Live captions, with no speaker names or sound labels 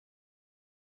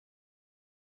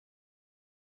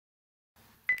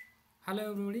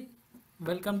Hello everybody,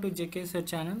 welcome to JK's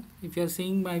channel. If you are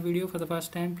seeing my video for the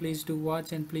first time, please do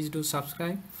watch and please do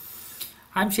subscribe.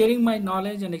 I'm sharing my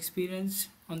knowledge and experience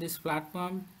on this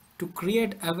platform to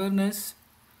create awareness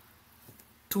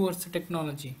towards the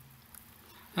technology.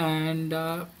 And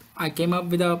I came up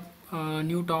with a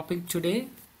new topic today.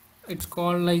 It's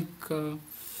called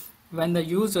when the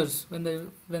users, when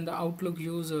the Outlook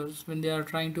users, when they are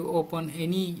trying to open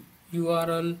any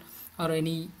URL or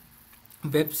any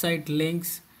website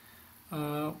links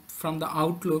from the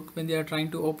Outlook, when they are trying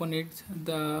to open it,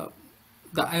 the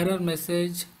error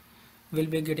message will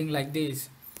be getting like this,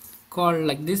 called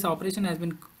like this operation has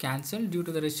been cancelled due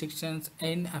to the restrictions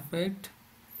in effect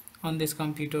on this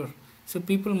computer. So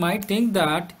people might think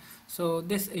that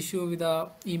this issue with the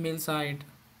email side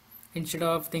instead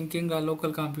of thinking a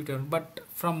local computer, but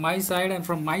from my side and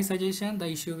from my suggestion, the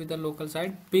issue with the local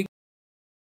side,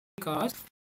 because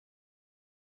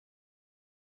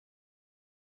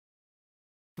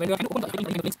when you open the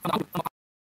links from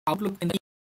Outlook in the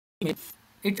email,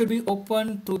 it should be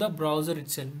open through the browser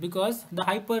itself, because the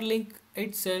hyperlink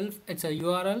itself, it's a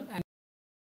URL, and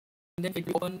then it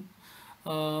will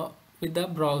open with the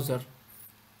browser,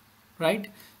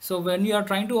 right? So when you are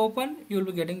trying to open, you will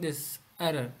be getting this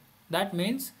error. That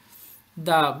means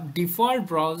the default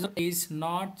browser is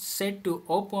not set to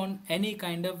open any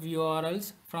kind of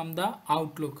URLs from the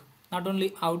Outlook. Not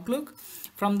only Outlook,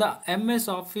 from the MS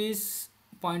Office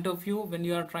point of view, when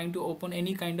you are trying to open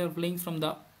any kind of link from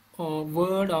the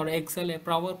Word or Excel or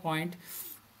PowerPoint,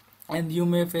 and you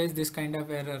may face this kind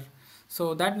of error.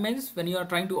 So that means when you are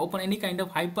trying to open any kind of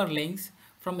hyperlinks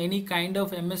from any kind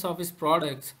of MS Office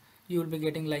products, you will be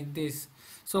getting like this.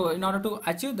 So in order to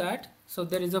achieve that, so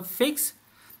there is a fix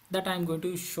that I'm going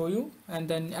to show you, and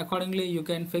then accordingly you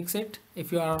can fix it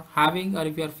if you are having or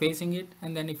if you are facing it,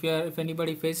 and then if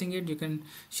anybody facing it, you can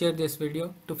share this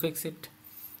video to fix it.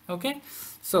 Okay,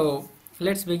 so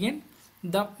let's begin.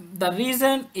 The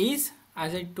reason is,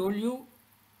 as I told you,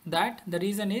 that the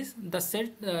reason is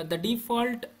the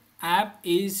default app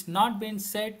is not been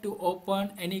set to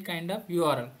open any kind of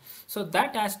URL. So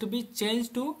that has to be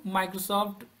changed to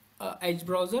Microsoft Edge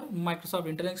browser, Microsoft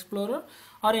Internet Explorer,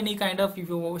 or any kind of, if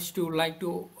you wish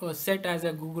to set as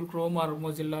a Google Chrome or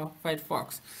Mozilla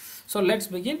Firefox. So let's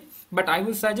begin, but I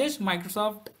will suggest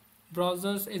Microsoft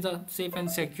browsers is a safe and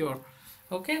secure.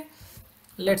 Okay,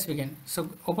 let's begin. So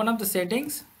open up the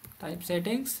settings, type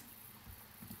settings,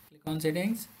 click on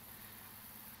settings,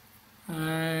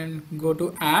 and go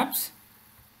to apps,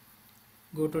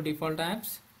 go to default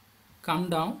apps, come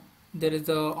down, there is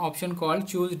a option called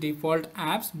choose default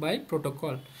apps by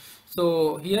protocol.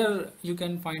 So here you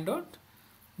can find out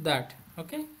that.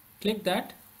 Okay, click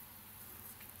that,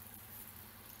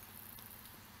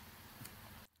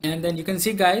 and then you can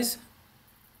see, guys,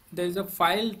 there is a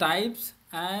file types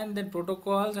and then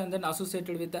protocols and then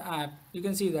associated with the app. You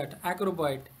can see that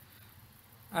Acrobat,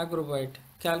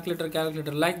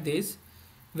 calculator, like this.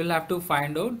 We'll have to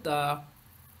find out the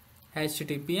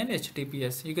HTTP and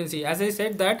HTTPS. You can see, as I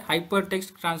said, that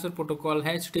hypertext transfer protocol,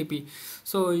 HTTP.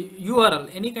 So URL,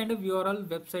 any kind of URL,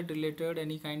 website related,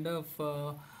 any kind of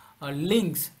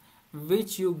links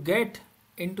which you get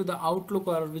into the Outlook,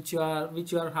 or which you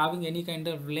are having any kind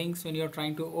of links when you are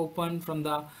trying to open from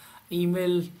the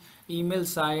email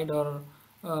side, or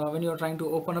when you are trying to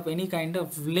open up any kind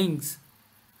of links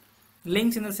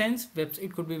in the sense,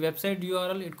 it could be website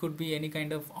URL, it could be any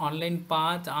kind of online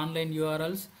path, online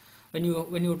URLs. When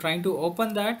you're trying to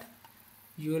open that,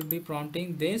 you will be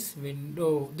prompting this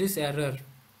window, this error.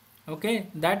 Okay,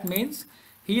 that means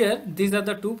here these are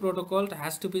the two protocols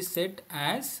has to be set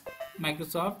as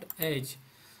Microsoft Edge.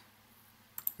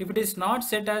 If it is not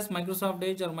set as Microsoft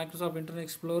Edge or Microsoft Internet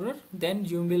Explorer, then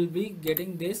you will be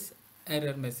getting this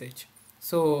error message.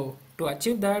 So to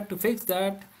achieve that, to fix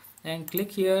that, and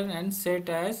click here and set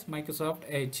as Microsoft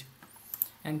Edge,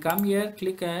 and come here,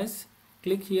 click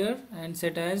here and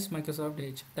set as Microsoft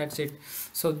Edge. That's it.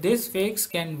 So this fix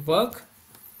can work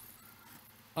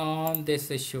on this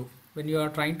issue when you are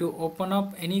trying to open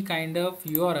up any kind of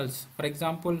URLs. For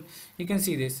example, you can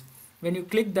see this. When you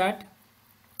click that,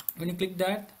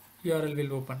 URL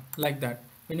will open like that.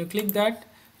 When you click that,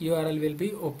 URL will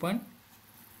be open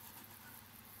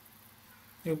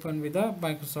with the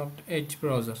Microsoft Edge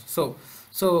browser. So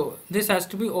this has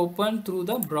to be open through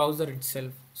the browser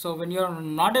itself. So when you are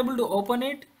not able to open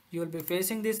it, you will be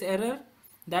facing this error.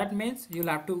 That means you'll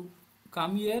have to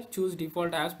come here, choose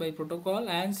default apps by protocol,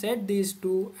 and set these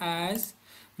two as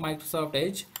Microsoft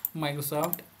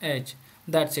Edge.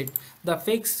 That's it. The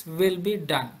fix will be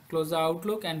done. Close the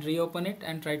Outlook and reopen it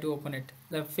and try to open it.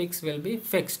 The fix will be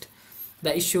fixed.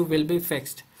 The issue will be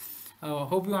fixed.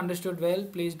 Hope you understood well.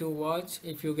 Please do watch.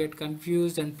 If you get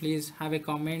confused, then please have a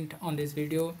comment on this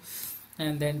video,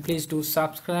 and then please do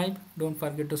subscribe. Don't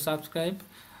forget to subscribe,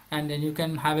 and then you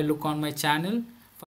can have a look on my channel.